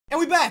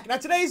we back. Now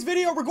today's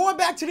video, we're going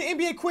back to the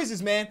NBA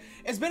quizzes, man.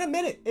 It's been a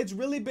minute. It's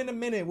really been a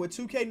minute with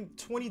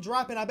 2K20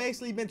 dropping. I've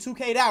basically been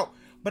 2K'd out,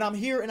 but I'm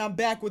here and I'm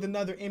back with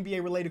another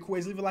NBA related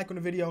quiz. Leave a like on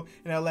the video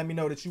and that'll let me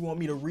know that you want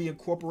me to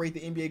reincorporate the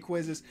NBA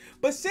quizzes.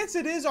 But since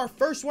it is our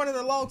first one in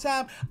a long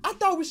time, I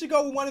thought we should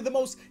go with one of the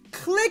most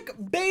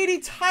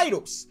clickbaity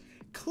titles,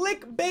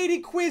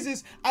 clickbaity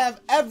quizzes I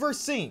have ever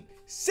seen.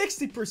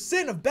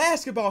 60% of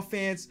basketball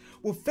fans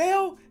will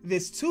fail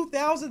this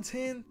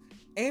 2010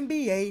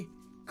 NBA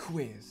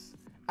quiz.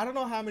 I don't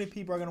know how many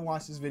people are going to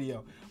watch this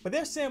video, but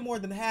they're saying more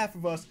than half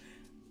of us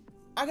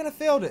are going to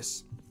fail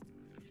this.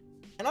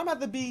 And I'm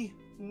about to be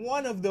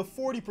one of the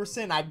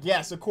 40%, I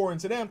guess, according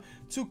to them,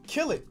 to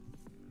kill it,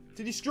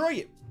 to destroy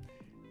it.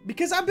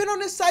 Because I've been on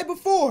this site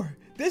before.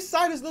 This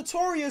site is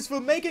notorious for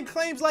making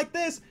claims like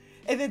this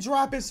and then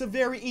dropping some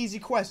very easy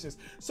questions.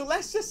 So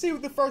let's just see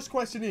what the first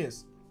question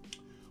is.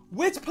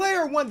 Which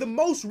player won the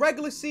most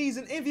regular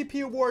season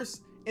MVP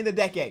awards in the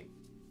decade?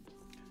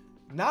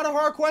 Not a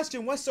hard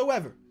question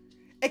whatsoever.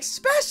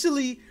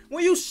 Especially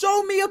when you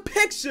show me a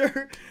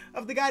picture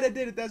of the guy that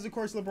did it. That's, of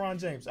course, LeBron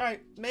James. All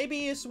right,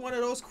 maybe it's one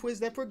of those quizzes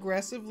that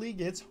progressively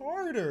gets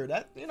harder.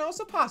 That, you know, it's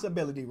a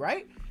possibility,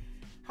 right?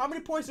 How many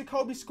points did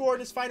Kobe score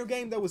in his final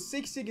game? That was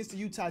 60 against the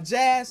Utah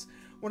Jazz.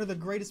 One of the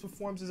greatest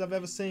performances I've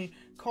ever seen.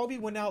 Kobe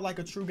went out like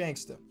a true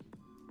gangster.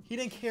 He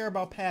didn't care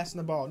about passing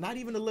the ball, not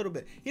even a little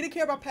bit. He didn't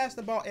care about passing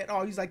the ball at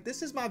all. He's like,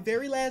 this is my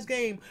very last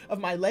game of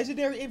my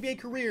legendary NBA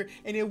career,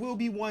 and it will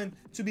be one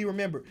to be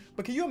remembered.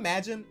 But can you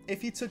imagine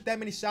if he took that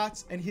many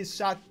shots and his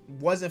shot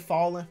wasn't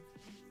falling?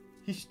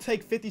 He should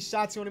take 50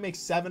 shots, he only makes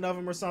 7 of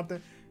them or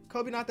something.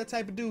 Kobe not that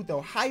type of dude,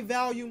 though. High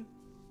value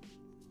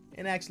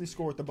and actually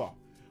scored the ball.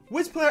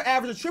 Which player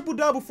averaged a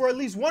triple-double for at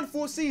least one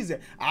full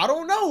season? I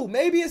don't know.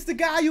 Maybe it's the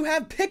guy you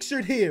have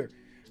pictured here.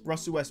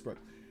 Russell Westbrook.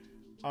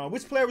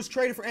 Which player was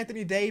traded for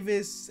Anthony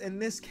Davis? In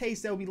this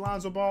case, that would be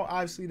Lonzo Ball.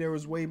 Obviously, there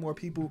was way more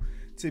people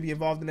to be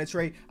involved in that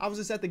trade. I was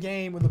just at the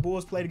game when the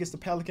Bulls played against the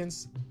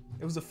Pelicans.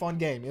 It was a fun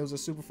game. It was a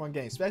super fun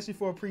game, especially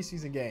for a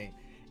preseason game.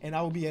 And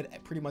I will be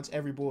at pretty much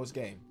every Bulls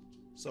game.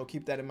 So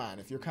keep that in mind.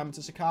 If you're coming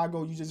to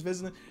Chicago, you just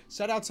visiting,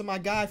 shout out to my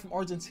guy from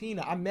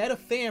Argentina. I met a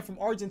fan from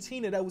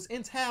Argentina that was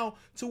in town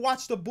to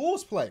watch the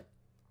Bulls play.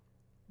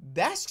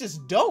 That's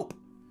just dope.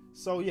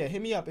 So yeah,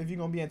 hit me up if you're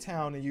going to be in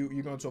town and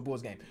you're going to a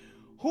Bulls game.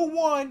 Who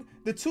won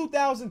the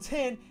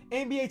 2010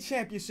 NBA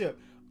championship?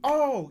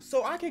 Oh,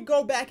 so I could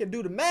go back and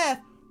do the math,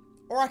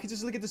 or I could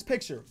just look at this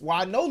picture. Well,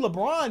 I know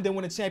LeBron didn't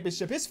win a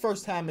championship his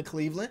first time in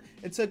Cleveland.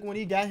 It took when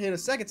he got here the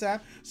second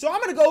time. So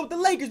I'm going to go with the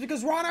Lakers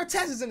because Ron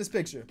Artest is in this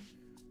picture.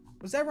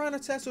 Was that Ron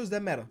Artest or is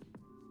that Meta?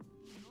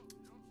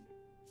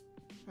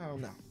 I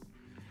don't know.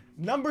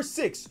 Number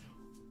 6.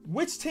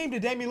 Which team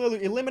did Damian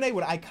Lillard eliminate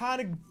with an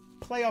iconic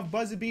playoff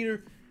buzzer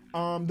beater?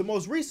 The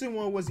most recent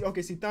one was the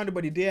OKC Thunder,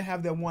 but he did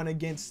have that one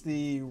against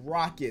the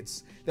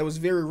Rockets that was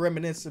very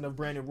reminiscent of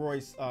Brandon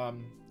Roy's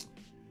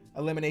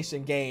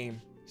elimination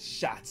game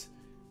shot.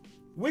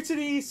 Which of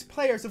these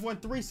players have won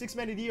 3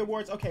 Six-Man of the Year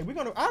awards? Okay, I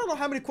don't know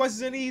how many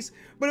questions in these,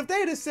 but if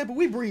they're this simple,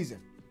 we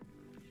breezing.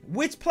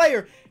 Which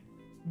player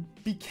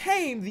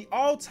became the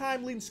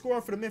all-time leading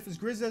scorer for the Memphis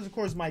Grizzlies? Of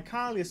course, Mike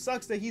Conley. It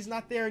sucks that he's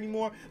not there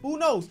anymore. Who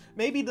knows?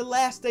 Maybe the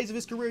last stage of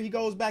his career, he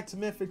goes back to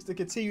Memphis to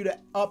continue to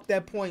up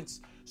that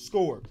points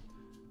scored.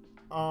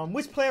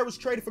 Which player was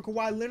traded for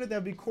Kawhi Leonard? That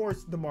would be, of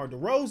course, DeMar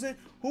DeRozan.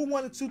 Who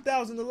won the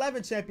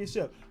 2011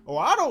 championship? Oh,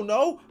 I don't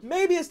know.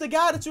 Maybe it's the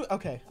guy that you...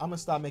 Okay, I'm going to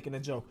stop making a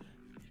joke.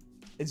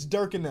 It's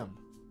Dirk and them.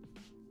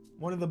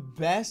 One of the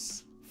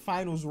best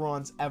finals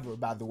runs ever,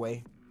 by the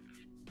way.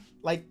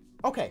 Like,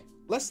 okay,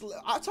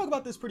 I talk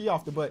about this pretty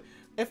often, but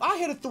if I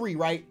hit a 3,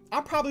 right,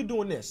 I'm probably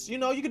doing this. You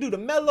know, you can do the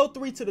Melo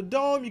 3 to the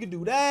dome. You can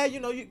do that. You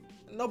know,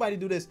 nobody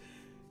do this.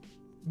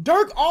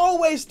 Dirk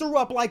always threw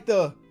up like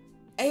the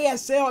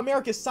ASL,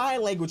 American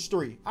Sign Language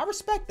 3. I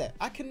respect that.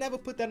 I can never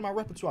put that in my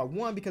repertoire.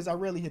 1, because I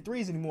rarely hit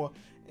 3s anymore.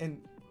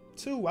 And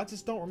 2, I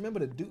just don't remember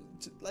to do,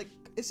 like,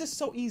 it's just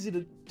so easy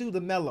to do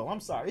the Melo. I'm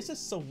sorry. It's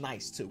just so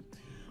nice, too.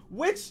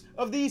 Which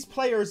of these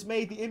players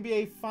made the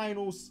NBA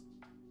Finals,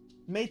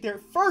 made their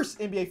first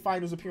NBA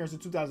Finals appearance in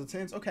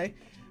 2010s? Okay.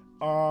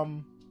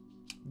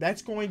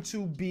 That's going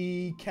to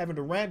be Kevin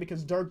Durant,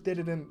 because Dirk did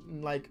it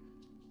in like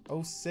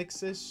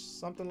 06-ish,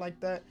 something like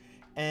that.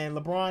 And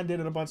LeBron did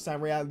it a bunch of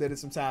times. Ray Allen did it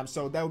sometimes.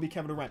 So that would be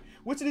Kevin Durant.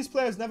 Which of these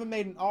players never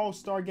made an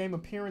All-Star game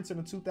appearance in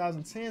the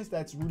 2010s?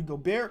 That's Rudy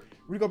Gobert.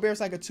 Rudy Gobert's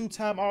like a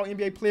 2-time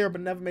All-NBA player,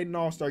 but never made an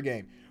All-Star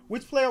game.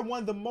 Which player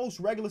won the most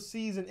regular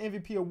season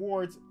MVP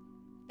awards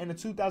in the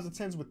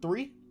 2010s with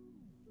 3?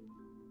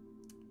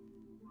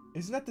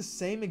 Isn't that the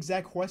same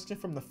exact question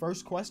from the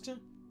first question?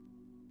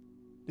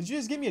 Did you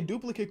just give me a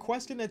duplicate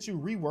question that you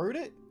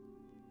reworded?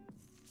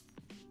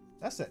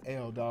 That's an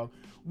L, dog.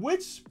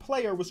 Which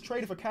player was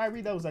traded for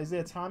Kyrie? That was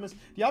Isaiah Thomas.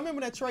 Y'all remember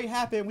that trade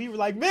happened? We were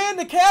like, man,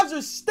 the Cavs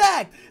are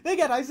stacked. They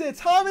got Isaiah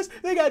Thomas.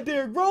 They got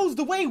Derrick Rose,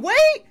 Dwayne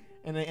Wade.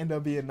 And they end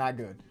up being not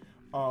good.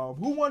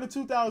 Who won the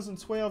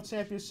 2012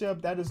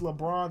 championship? That is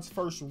LeBron's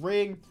first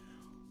ring.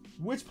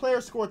 Which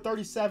player scored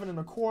 37 and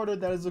a quarter?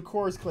 That is, of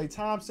course, Klay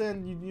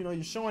Thompson. You know,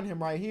 you're showing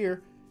him right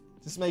here.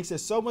 This makes it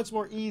so much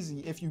more easy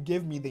if you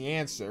give me the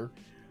answer.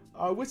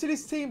 Which of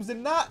these teams did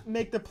not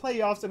make the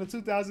playoffs in the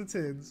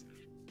 2010s?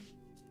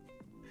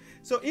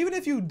 So even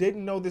if you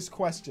didn't know this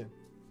question,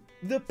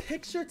 the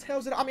picture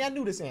tells it. I mean, I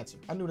knew this answer.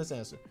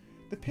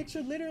 The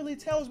picture literally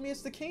tells me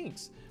it's the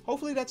Kings.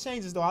 Hopefully that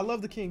changes, though. I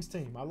love the Kings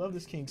team. I love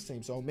this Kings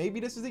team. So maybe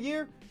this is the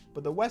year,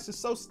 but the West is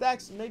so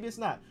stacked, so maybe it's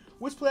not.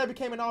 Which player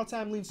became an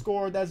all-time leading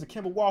scorer? That is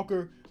Kemba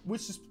Walker.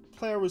 Which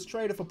player was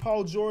traded for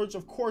Paul George?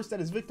 Of course,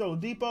 that is Victor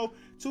Oladipo.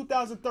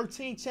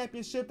 2013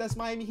 championship. That's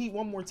Miami Heat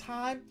one more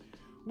time.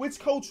 Which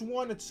coach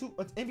won an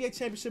NBA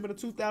championship in the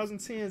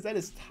 2010s? That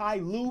is Ty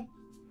Lue.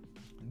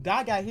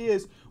 Doc got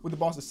his with the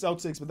Boston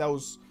Celtics, but that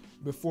was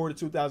before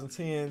the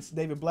 2010s.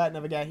 David Blatt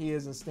never got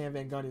his, and Stan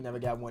Van Gundy never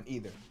got one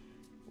either.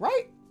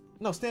 Right?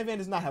 No, Stan Van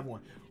does not have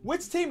one.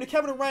 Which team did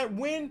Kevin Durant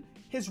win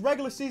his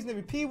regular season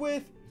MVP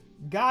with?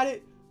 Got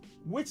it.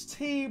 Which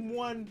team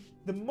won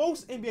the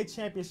most NBA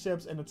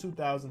championships in the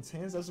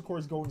 2010s? That's, of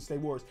course, Golden State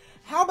Warriors.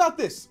 How about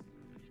this?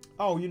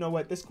 Oh, you know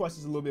what? This question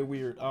is a little bit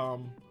weird.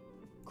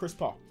 Chris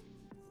Paul.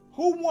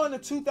 Who won the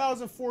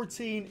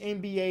 2014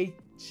 NBA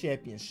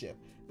championship?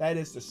 That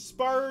is the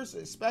Spurs,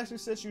 especially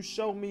since you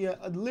showed me a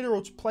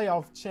literal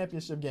playoff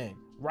championship game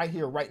right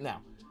here, right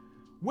now.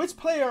 Which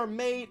player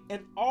made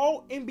an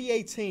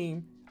all-NBA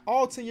team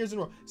all 10 years in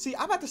a row? See,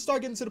 I'm about to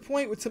start getting to the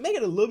point where, to make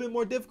it a little bit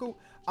more difficult,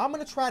 I'm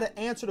going to try to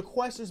answer the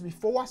questions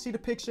before I see the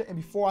picture and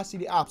before I see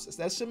the opposites.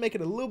 That should make it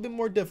a little bit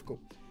more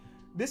difficult.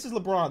 This is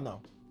LeBron,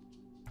 though.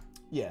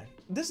 Yeah,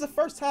 this is the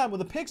first time where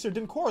the picture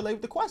didn't correlate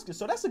with the question,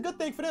 so that's a good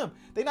thing for them.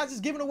 They're not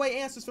just giving away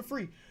answers for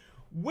free.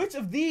 Which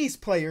of these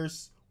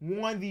players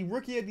won the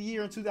Rookie of the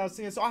Year in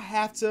 2010? So I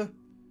have to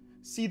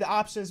see the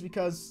options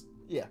because,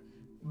 yeah,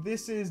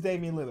 this is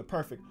Damian Lillard.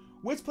 Perfect.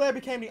 Which player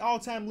became the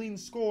all-time leading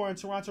scorer in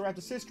Toronto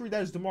Raptors history?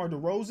 That is DeMar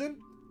DeRozan.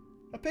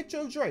 A picture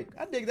of Drake.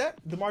 I dig that.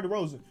 DeMar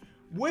DeRozan.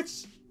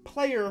 Which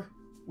player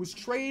was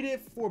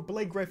traded for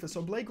Blake Griffin?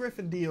 So Blake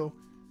Griffin deal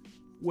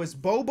was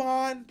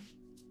Boban.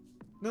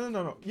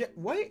 No. Yeah,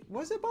 wait.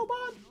 Was it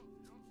Boban?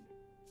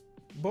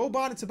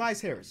 Boban and Tobias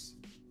Harris.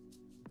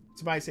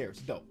 Tobias Harris.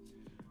 Dope.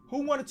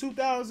 Who won the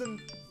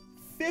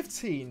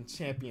 2015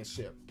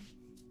 championship?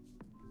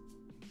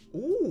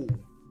 Ooh.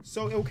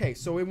 So, okay.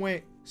 So it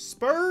went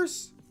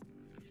Spurs,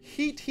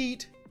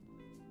 Heat,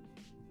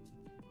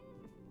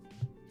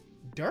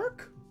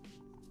 Dirk?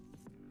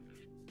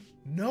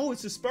 No,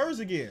 it's the Spurs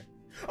again.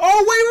 Oh,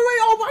 wait.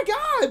 Oh, my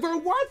God, bro.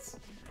 What?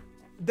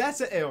 That's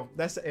an L.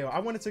 That's an L. I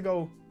wanted to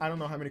go, I don't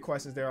know how many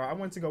questions there are. I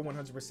wanted to go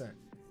 100%.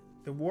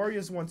 The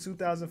Warriors won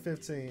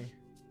 2015.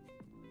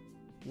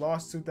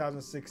 Lost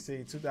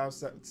 2016,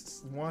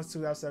 2017, won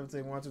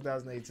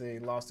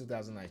 2018, lost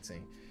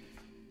 2019.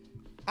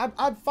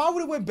 If I would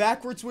have went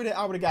backwards with it,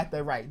 I would have got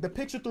that right. The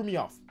picture threw me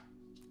off.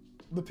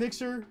 The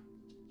picture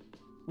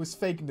was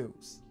fake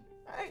news.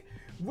 All right.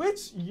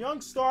 Which young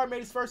star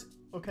made his first?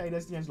 Okay,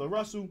 that's D'Angelo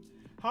Russell.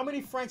 How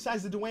many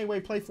franchises did Dwayne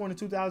Wade play for in the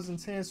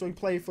 2010? So he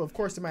played for, of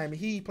course, the Miami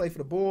Heat. He played for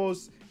the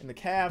Bulls and the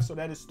Cavs. So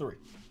that is 3.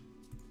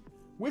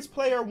 Which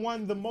player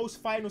won the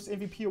most Finals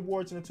MVP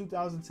awards in the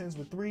 2010s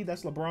with 3?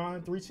 That's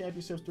LeBron. 3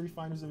 championships, 3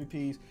 Finals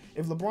MVPs.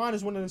 If LeBron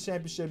is winning the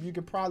championship, you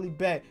could probably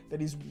bet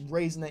that he's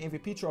raising that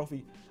MVP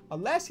trophy.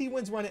 Unless he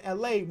wins one in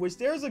LA, which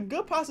there's a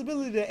good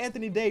possibility that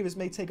Anthony Davis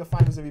may take a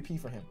Finals MVP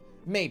for him.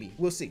 Maybe.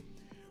 We'll see.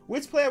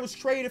 Which player was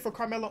traded for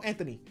Carmelo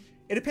Anthony?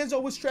 It depends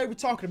on which trade we're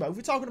talking about. If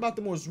we're talking about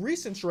the most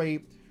recent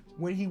trade,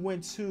 when he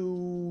went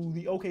to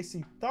the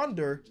OKC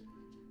Thunder,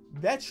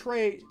 that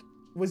trade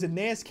was a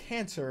Nance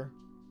Kanter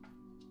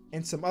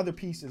and some other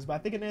pieces. But I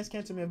think Nance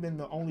Kanter may have been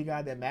the only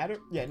guy that mattered.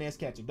 Yeah, Nance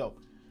Kanter, dope.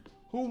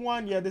 Who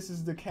won? Yeah, this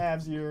is the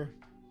Cavs year.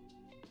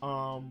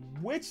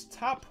 Which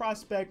top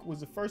prospect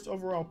was the first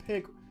overall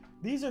pick?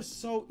 These are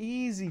so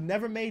easy.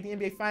 Never made the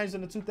NBA Finals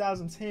in the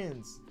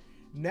 2010s.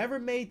 Never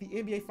made the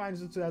NBA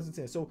Finals in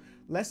 2010. So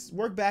let's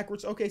work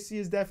backwards. OKC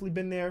has definitely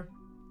been there.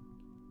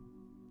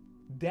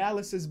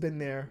 Dallas has been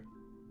there.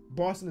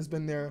 Boston has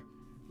been there.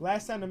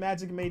 Last time the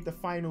Magic made the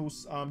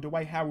finals,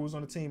 Dwight Howard was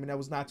on the team, and that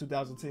was not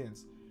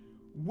 2010s.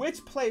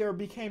 Which player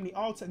became the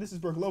all-time? This is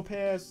Brook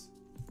Lopez.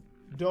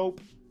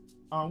 Dope.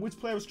 Which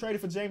player was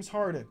traded for James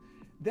Harden?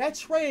 That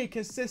trade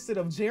consisted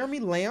of Jeremy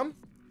Lamb.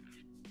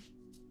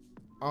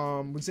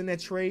 Was in that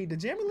trade. Did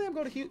Jeremy Lamb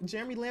go to Houston?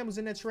 Jeremy Lamb was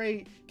in that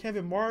trade.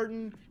 Kevin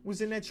Martin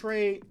was in that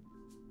trade.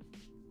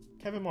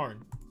 Kevin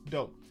Martin.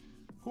 Dope.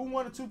 Who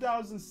won the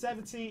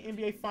 2017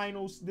 NBA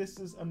Finals? This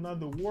is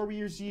another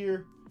Warriors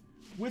year.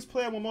 Which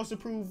player will most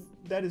improved?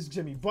 That is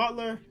Jimmy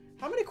Butler.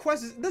 How many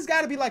questions? There's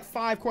got to be like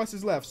 5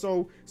 questions left.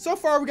 So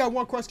far we got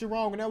 1 question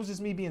wrong, and that was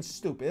just me being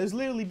stupid. It was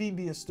literally me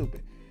being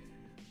stupid.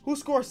 Who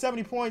scored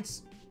 70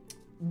 points?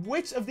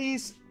 Which of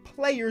these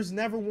players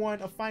never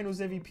won a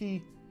Finals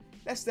MVP?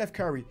 That's Steph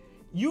Curry.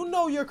 You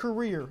know your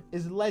career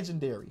is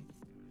legendary.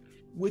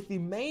 With the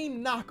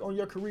main knock on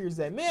your career is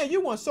that, man, you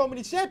won so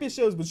many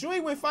championships, but you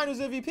ain't win Finals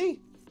MVP.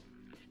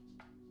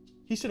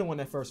 He should have won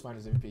that first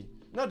Finals MVP.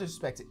 No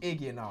disrespect to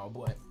Iggy and all,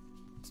 but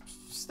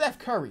Steph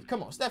Curry.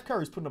 Come on, Steph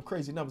Curry's putting up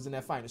crazy numbers in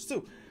that Finals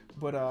too.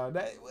 But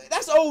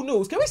that's old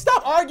news. Can we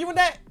stop arguing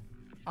that?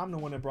 I'm the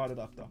one that brought it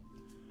up, though.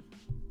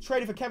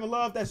 Traded for Kevin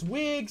Love. That's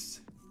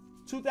Wiggs.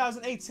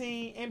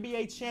 2018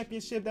 NBA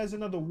championship. That's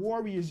another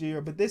Warriors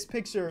year. But this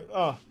picture's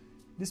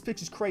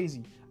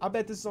crazy. I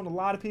bet this is on a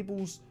lot of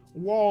people's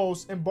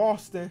walls in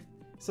Boston.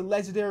 It's a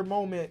legendary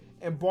moment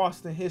in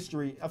Boston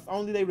history. If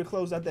only they would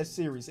close out that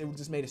series, it would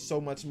just made it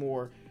so much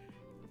more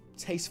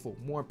tasteful,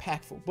 more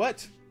impactful.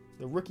 But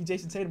the rookie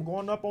Jason Tatum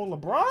going up on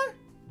LeBron?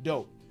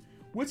 Dope.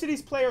 Which of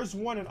these players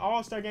won an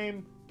All-Star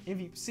Game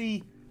MVP?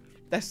 See,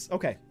 that's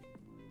okay.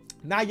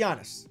 Not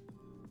Giannis.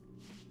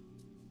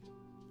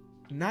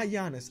 Not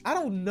Giannis. I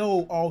don't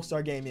know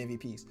All-Star Game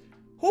MVPs.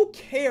 Who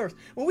cares?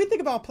 When we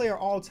think about player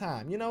all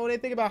time, you know, they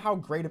think about how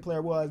great a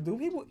player was. Do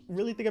people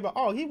really think about,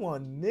 oh, he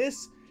won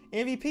this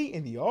MVP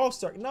in the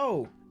All-Star?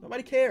 No,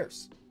 nobody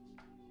cares.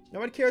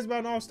 Nobody cares about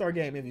an All-Star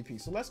Game MVP.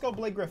 So let's go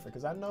Blake Griffin,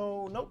 because I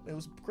know, nope, it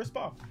was Chris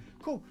Paul.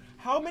 Cool.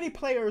 How many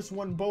players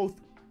won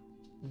both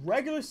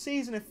regular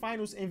season and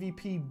finals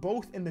MVP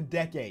both in the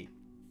decade?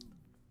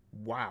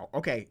 Wow.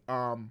 Okay.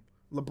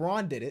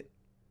 LeBron did it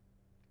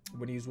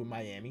when he was with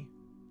Miami.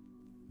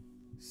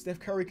 Steph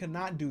Curry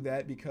cannot do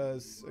that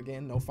because,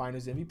 again, no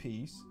finals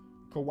MVPs.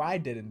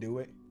 Kawhi didn't do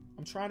it.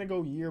 I'm trying to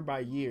go year by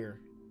year.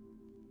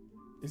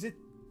 Is it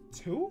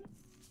 2?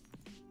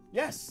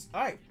 Yes.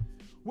 All right.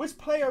 Which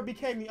player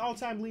became the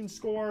all-time leading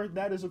scorer?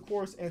 That is, of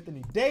course,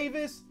 Anthony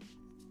Davis.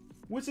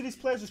 Which of these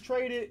players was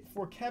traded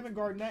for Kevin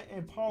Garnett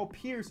and Paul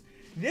Pierce?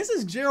 This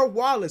is Gerald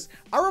Wallace.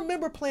 I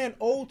remember playing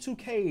old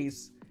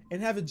 2Ks and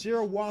having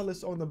Gerald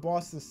Wallace on the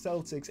Boston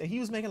Celtics, and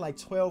he was making like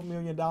 $12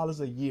 million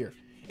a year.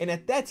 And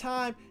at that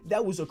time,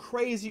 that was a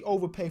crazy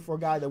overpay for a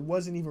guy that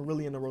wasn't even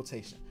really in the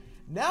rotation.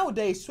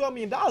 Nowadays, $12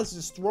 million is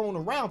just thrown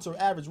around to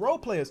average role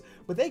players,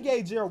 but they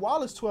gave Gerald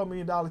Wallace $12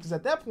 million because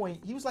at that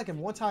point, he was like a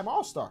one-time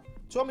All-Star.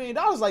 $12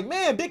 million, like,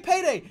 man, big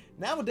payday.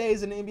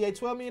 Nowadays in the NBA,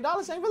 $12 million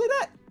ain't really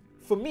that.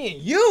 For me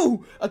and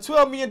you, a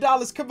 $12 million,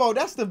 come on,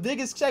 that's the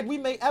biggest check we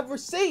may ever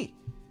see.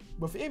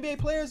 But for NBA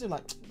players, they're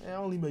like, man,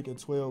 I'm only making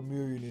 $12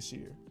 million this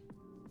year.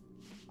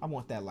 I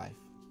want that life.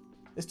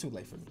 It's too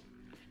late for me.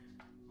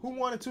 Who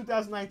won in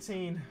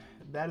 2019?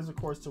 That is, of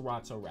course,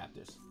 Toronto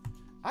Raptors.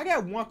 I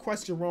got one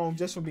question wrong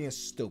just for being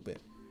stupid.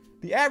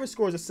 The average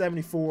score is a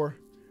 74,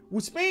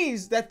 which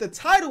means that the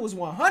title was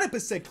 100%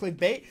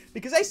 clickbait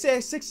because they said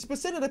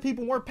 60% of the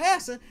people weren't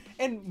passing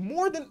and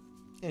more than...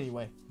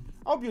 Anyway,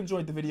 I hope you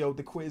enjoyed the video,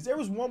 the quiz. There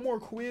was one more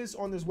quiz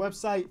on this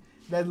website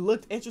that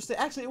looked interesting.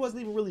 Actually, it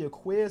wasn't even really a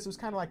quiz. It was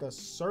kind of like a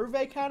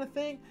survey kind of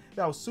thing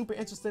that I was super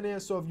interested in.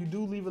 So if you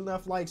do leave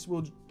enough likes,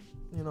 we'll,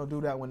 you know, do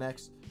that one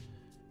next.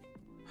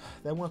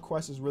 That one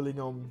question is really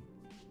going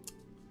to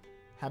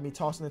have me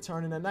tossing and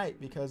turning at night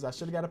because I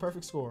should have got a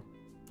perfect score.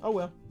 Oh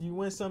well, you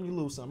win some, you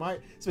lose some. All right,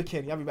 it's been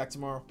Kenny. I'll be back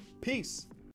tomorrow. Peace.